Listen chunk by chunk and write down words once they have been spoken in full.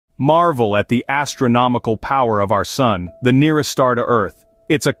Marvel at the astronomical power of our sun, the nearest star to Earth.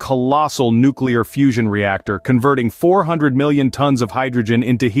 It's a colossal nuclear fusion reactor converting 400 million tons of hydrogen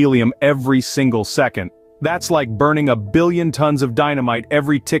into helium every single second. That's like burning 1 billion tons of dynamite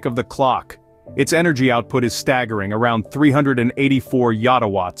every tick of the clock. Its energy output is staggering, around 384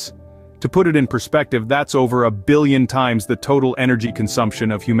 Yottawatts. To put it in perspective, that's over 1 billion times the total energy consumption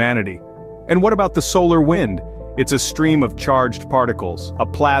of humanity. And what about the solar wind? It's a stream of charged particles, a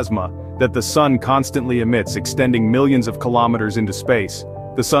plasma, that the sun constantly emits, extending millions of kilometers into space.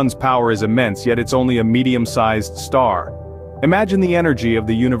 The sun's power is immense, yet it's only a medium-sized star. Imagine the energy of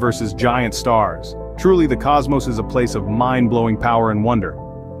the universe's giant stars. Truly, the cosmos is a place of mind-blowing power and wonder.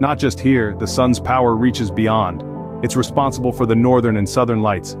 Not just here, the sun's power reaches beyond. It's responsible for the northern and southern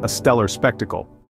lights, a stellar spectacle.